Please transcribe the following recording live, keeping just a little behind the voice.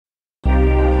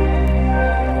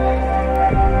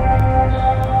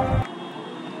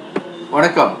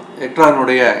வணக்கம்.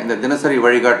 எக்ட்ரானுடைய இந்த தினசரி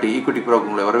வழிகாட்டி ஈக்விட்டி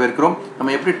ப்ரோக்ராம்ல வரவேற்கிறோம்.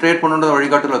 நம்ம எப்படி ட்ரேட் பண்ணணும்ன்ற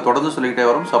வழிகாட்டுல தொடர்ந்து சொல்லிக்கிட்டே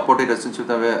வரோம். சப்போர்ட்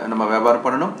ரெசிஸ்டன்ஸ் நம்ம வியாபாரம்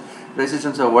பண்ணணும்.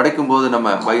 ரெசிஸ்டன்ஸை உடைக்கும் போது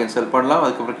நம்ம பை அண்ட் செல் பண்ணலாம்.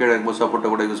 அதுக்கப்புறம் கீழே இருக்கும்போது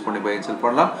சப்போர்ட்டை கூட யூஸ் பண்ணி பை அண்ட் செல்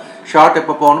பண்ணலாம். ஷார்ட்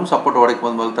எப்போ போகணும், சப்போர்ட் உடைக்கும்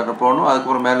போது முதல் தட்ட போகணும்.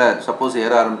 அதுக்கப்புறம் மேலே சப்போஸ்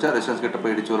ஏற ஆரம்பிச்சா ரெசிஸ்டன்ஸ் கிட்ட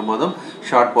போய் இடிச்சு வரும்போதும்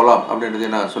ஷார்ட் போகலாம்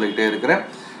அப்படின்றத நான் சொல்லிக்கிட்டே இருக்கிறேன்.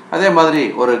 அதே மாதிரி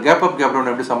ஒரு கேப் அப் கேப் டவுன்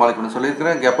எப்படி சமாளிக்கணும்னு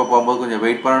சொல்லியிருக்கிறேன். கேப் அப் ஆகும்போது கொஞ்சம்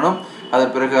வெயிட் பண்ணணும்.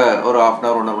 அதன் பிறகு ஒரு ½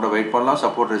 hour 1 hour கூட வெயிட் பண்ணலாம்.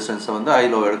 சப்போர்ட் ரெசிஸ்டன்ஸை வந்து ஹை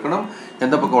லோ எடுக்கணும்.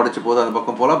 எந்த பக்கம் உடைச்சு போதும் அந்த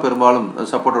பக்கம் போகலாம். பெரும்பாலும்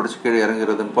சப்போர்ட் உடைச்சு கீழே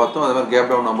இறங்குறதுன்னு பார்த்தோம். அதே மாதிரி கேப்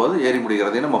டவுன் ஆகும்போது ஏறி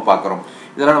முடிகிறதையும் நம்ம பார்க்குறோம்.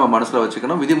 இதெல்லாம் நம்ம மனசில்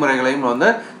வச்சுக்கணும். விதிமுறைகளையும் வந்து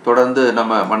தொடர்ந்து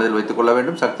நம்ம மனதில் வைத்துக் கொள்ள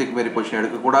வேண்டும். சக்திக்கு மீறி பொசிஷன்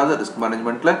எடுக்கக்கூடாது. ரிஸ்க்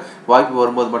மேனேஜ்மெண்ட்டில் வாய்ப்பு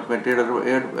வரும்போது மட்டுமே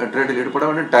ட்ரேடில் ஈடுபட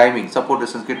வேண்டும். டைமிங் சப்போர்ட்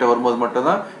ரெசிஸ்டன்ஸ் கிட்ட வரும்போது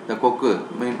மட்டும்தான் இந்த கொக்கு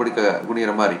மீன் பிடிக்க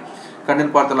குனிகிற மாதிரி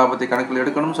கண்ணில் பார்த்த லாபத்தை கணக்கில்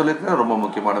எடுக்கணும்னு சொல்லியிருக்கேன். ரொம்ப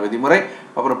முக்கியமான விதிமுறை.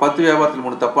 அப்புறம் 10 வியாபாரத்தில்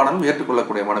 3 தப்பானாலும்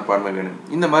ஏற்றுக்கொள்ளக்கூடிய மனப்பான்மை வேணும்.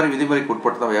 இந்த மாதிரி விதிமுறைக்கு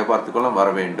உட்பட்டு தான் வியாபாரத்துக்குள்ள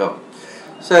வர வேண்டும்.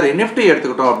 சரி, நிஃப்டி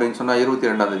எடுத்துக்கிட்டோம் அப்படின்னு சொன்னால்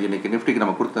 22ஆம் தேதி இன்னைக்கு நிஃப்டிக்கு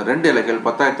நம்ம கொடுத்த 2 இலைகள்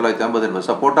 10,950 என்பது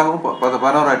சப்போர்ட்டாகவும்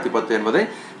 11,010 என்பதை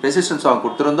ரெசிஸ்டன்ஸாகவும்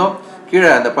கொடுத்துருந்தோம். கீழே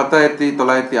அந்த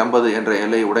 10,950 என்ற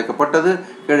எல்லை உடைக்கப்பட்டது.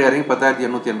 கீழே இறங்கி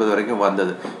 10,880 வரைக்கும்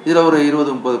வந்தது. இதில் ஒரு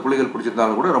 20-30 புள்ளிகள்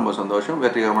பிடிச்சிருந்தாலும் கூட ரொம்ப சந்தோஷம்.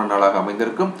 வெற்றிகரமான நாளாக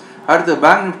அமைந்திருக்கும். அடுத்து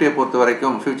பேங்க் நிஃப்டியை பொறுத்த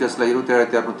வரைக்கும் ஃபியூச்சர்ஸில்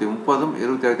 27,630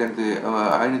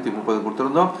 27,530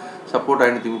 கொடுத்துருந்தோம். Support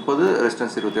 530,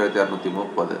 resistance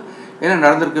 27,630. என்ன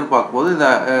நடந்திருக்குன்னு பார்க்கும்போது இந்த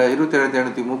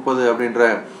 27,530 அப்படின்ற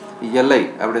எல்லை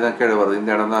அப்படி தான் கீழே வருது. இந்த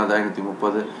இடம் தான் அது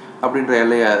 530 அப்படின்ற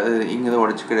எல்லையை இங்கே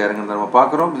உடச்சி கீழே இறங்குறது நம்ம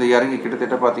பார்க்குறோம். இது இறங்கி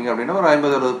கிட்டத்தட்ட பார்த்தீங்க அப்படின்னா ஒரு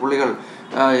 50-60 புள்ளிகள்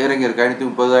இறங்கியிருக்கு.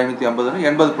 530, 550,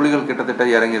 80 புள்ளிகள் கிட்டத்தட்ட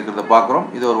இறங்கி இருக்கிறத பார்க்குறோம்.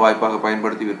 இது ஒரு வாய்ப்பாக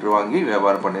பயன்படுத்தி விற்று வாங்கி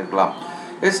வியாபாரம் பண்ணியிருக்கலாம்.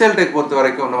 எஸ்எல் டெக் பொறுத்த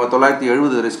வரைக்கும் நம்ம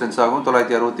 970 ரெசிஸ்டன்ஸ் ஆகும்,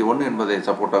 961 என்பதை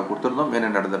சப்போர்ட்டாக கொடுத்துருந்தோம். என்ன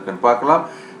நடந்திருக்குன்னு பார்க்கலாம்.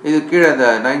 இது கீழே இந்த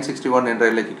 961 என்ற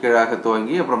எல்லைக்கு கீழாக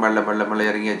துவங்கி அப்புறம் மெல்ல மெல்ல மெல்ல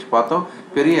இறங்கியாச்சு பார்த்தோம்.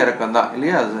 பெரிய இறக்கம் தான்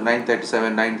இல்லையா? அது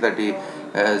 937,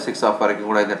 936 ஆஃப் வரைக்கும்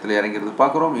கூட இந்த இடத்துல இறங்கிறது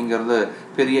பார்க்குறோம். இங்கேருந்து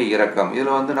பெரிய இறக்கம்.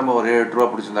 இதில் வந்து நம்ம ஒரு 7 ரூபா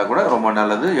பிடிச்சிருந்தா கூட ரொம்ப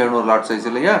நல்லது. 700 லாட் சைஸ்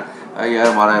இல்லையா?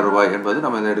 5,000 ரூபாய் என்பது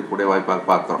நம்ம இதை எடுக்கக்கூடிய வாய்ப்பாக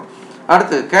பார்க்குறோம்.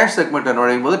 அடுத்து கேஷ் செக்மெண்ட்டை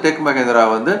நுழையும் போது டெக் மகேந்திரா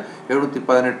வந்து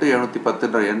 718,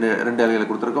 710 2 இலைகளை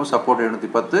கொடுத்துருக்கோம். Support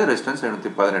 710, resistance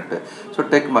 718. So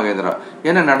tech Mahindra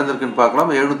என்ன நடந்திருக்குன்னு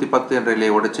பார்க்கலாம். 710 என்ற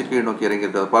இலையை உடைச்சு கீழ் நோக்கி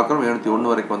இறங்கியிருக்கிறத பார்க்குறோம். 701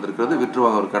 வரைக்கும் வந்திருக்கிறது. விற்று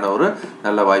வாங்குவதற்கான ஒரு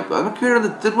நல்ல வாய்ப்பு. அது கீழே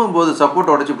இருந்து திரும்பும் போது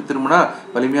சப்போர்ட் உடைச்சு இப்படி திரும்பினா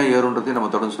வலிமையாக ஏறுன்றதையும்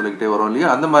நம்ம தொடர்ந்து சொல்லிக்கிட்டே வரோம் இல்லையா?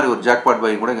 அந்த மாதிரி ஒரு ஜாக்பாட்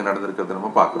பை கூட இங்கே நடந்திருக்கிறது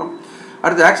நம்ம பார்க்குறோம்.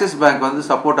 அடுத்து ஆக்சிஸ் பேங்க் வந்து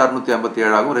சப்போர்ட்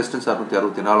 657 ஆகும், ரெசிஸ்டன்ஸ்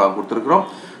 664 ஆகும் கொடுத்துருக்குறோம்.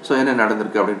 ஸோ என்ன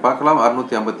நடந்திருக்கு அப்படின்னு பார்க்கலாம்.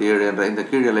 657 என்ற இந்த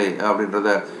கீழலை அப்படின்றத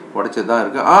உடைச்சது தான்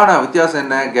இருக்குது. ஆனால் வித்தியாசம்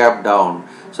என்ன? Gap down.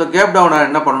 ஸோ கேப் டவுனாக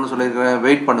என்ன பண்ணணும்னு சொல்லியிருக்கிறேன்,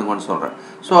 வெயிட் பண்ணுங்கன்னு சொல்கிறேன்.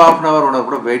 ஸோ ½ hour 1 hour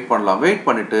கூட வெயிட் பண்ணலாம். வெயிட்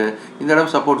பண்ணிவிட்டு இந்த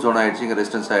இடம் சப்போர்ட் ஜோன் ஆகிடுச்சு, இங்கே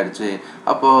ரெசிஸ்டன்ஸ் ஆகிடுச்சு.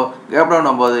 அப்போது கேப் டவுன்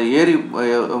ஆகும்போது ஏறி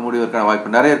முடிவதற்கான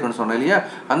வாய்ப்பு நிறைய இருக்குன்னு சொன்னேன் இல்லையா?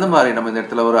 அந்த மாதிரி நம்ம இந்த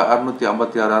இடத்துல ஒரு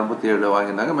 656, 657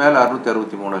 வாங்கியிருந்தாங்க. மேலே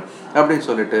 663 அப்படின்னு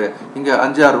சொல்லிட்டு இங்கே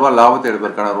 5-6 ரூபா லாபத்தை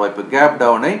எடுப்பதற்கான ஒரு வாய்ப்பு. கேப்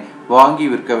டவுனை வாங்கி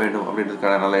விற்க வேண்டும்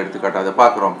அப்படின்றதுக்கான நல்ல எடுத்துக்காட்டு அதை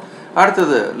பார்க்குறோம்.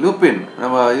 அடுத்தது லூப்பின்.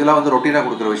 நம்ம இதெல்லாம் வந்து ரொட்டீனாக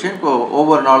கொடுக்குற விஷயம். இப்போ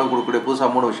ஒவ்வொரு நாளும் கொடுக்கக்கூடிய புதுசாக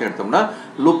 3 விஷயம் எடுத்தோம்னா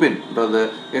லூப்பின்றது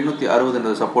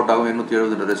 860 சப்போர்ட் ஆகும்,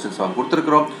 870 ரெசிஸ்டன்ஸ் ஆகும்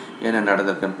கொடுத்துருக்குறோம். என்ன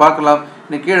நடந்திருக்குன்னு பார்க்கலாம்.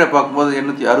 இன்னைக்கு கீழே பார்க்கும்போது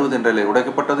 860 என்ற நிலை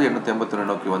உடைக்கப்பட்டது, 881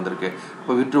 நோக்கி வந்திருக்கு.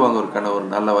 இப்போ விற்று வாங்குவதற்கான ஒரு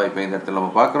நல்ல வாய்ப்பை இந்த இடத்துல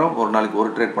நம்ம பார்க்குறோம். ஒரு நாளைக்கு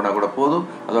ஒரு ட்ரேட் பண்ணால் கூட போதும்.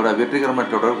 அதோட வெற்றிகரமான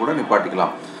தொடர் கூட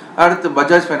நிப்பாட்டிக்கலாம். அடுத்து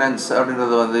பஜாஜ் ஃபைனான்ஸ்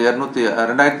அப்படின்றது வந்து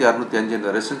 2,605 இந்த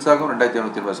ரெசிஸ்டன்ஸ் ஆகும்,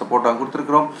 2,780 சப்போர்ட்டாக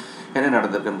கொடுத்துருக்குறோம். என்ன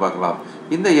நடந்திருக்குன்னு பார்க்கலாம்.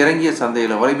 இந்த இறங்கிய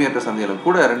சந்தையிலும் வலிமையற்ற சந்தையிலும்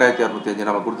கூட 2,605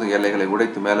 நம்ம கொடுத்த எல்லைகளை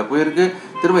உடைத்து மேலே போயிருக்கு.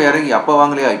 திரும்ப இறங்கி அப்போ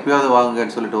வாங்கலையா இப்போயாவது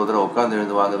வாங்குங்கன்னு சொல்லிட்டு ஒரு தடவை உட்காந்து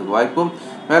எழுந்து வாங்குறதுக்கு வாய்ப்பும்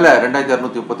மேலே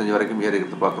 2,635 வரைக்கும் ஏறி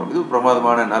எடுத்து பார்க்குறோம். இது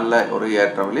பிரமாதமான நல்ல ஒரு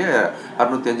ஏற்றம் இல்லையா?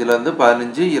 605லேருந்து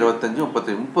 15,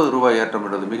 25, 30 ரூபாய் ஏற்றம்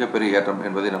என்பது மிகப்பெரிய ஏற்றம்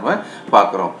என்பதை நம்ம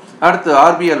பார்க்குறோம். அடுத்து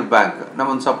ஆர்பிஎல் பேங்க்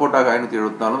நம்ம சப்போர்ட்டாக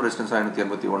 574, ரெசிஸ்டன்ஸ்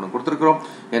 581 கொடுத்துருக்குறோம்.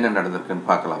 என்ன நடந்திருக்குன்னு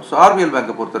பார்க்கலாம். ஸோ ஆர்பிஎல்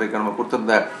பேங்கை பொறுத்த வரைக்கும் நம்ம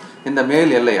கொடுத்துருந்த இந்த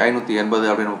மேல் எல்லை 580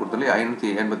 அப்படின்னு நம்ம கொடுத்தோம்.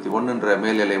 581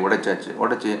 மேல் எல்லை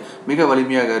உடைச்சி மிக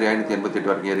வலிமையாக 588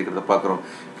 வரைக்கும் ஏறிக்கிறத பார்க்குறோம்.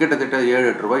 கிட்டத்தட்ட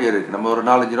 7-8 ரூபாய் ஏறி இருக்கு. நம்ம ஒரு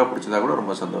 4-5 ரூபா பிடிச்சிருந்தா கூட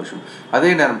ரொம்ப சந்தோஷம். அதே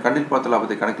நேரம் கண்ணில் பார்த்த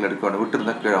லாபத்தை கணக்கில் எடுக்க வேண்டும்.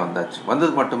 விட்டுருந்தா கீழே வந்தாச்சு.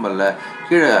 வந்தது மட்டுமல்ல,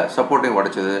 கீழே சப்போர்ட்டையும்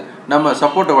உடைச்சது. நம்ம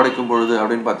சப்போர்ட்டை உடைக்கும் பொழுது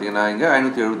அப்படின்னு பார்த்தீங்கன்னா இங்கே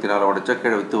 574 உடைச்சா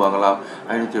கீழே விற்று வாங்கலாம்.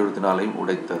 574ஐயும்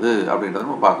உடைத்தது அப்படின்றத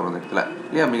நம்ம பார்க்குறோம் இந்த இடத்துல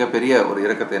இல்லையா? மிகப்பெரிய ஒரு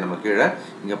இறக்கத்தை நம்ம கீழே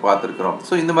இங்கே பார்த்துருக்குறோம்.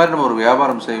 ஸோ இந்த மாதிரி நம்ம ஒரு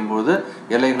வியாபாரம் செய்யும்போது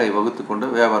எல்லைகளை வகுத்து கொண்டு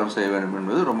வியாபாரம் செய்ய வேண்டும்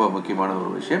என்பது ரொம்ப முக்கியமான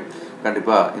ஒரு விஷயம்.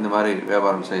 கண்டிப்பாக இந்த மாதிரி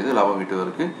வியாபாரம் செய்து லாபம்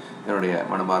ஈட்டுவதற்கு என்னுடைய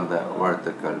மனமார்ந்த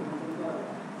வாழ்த்துக்கள்.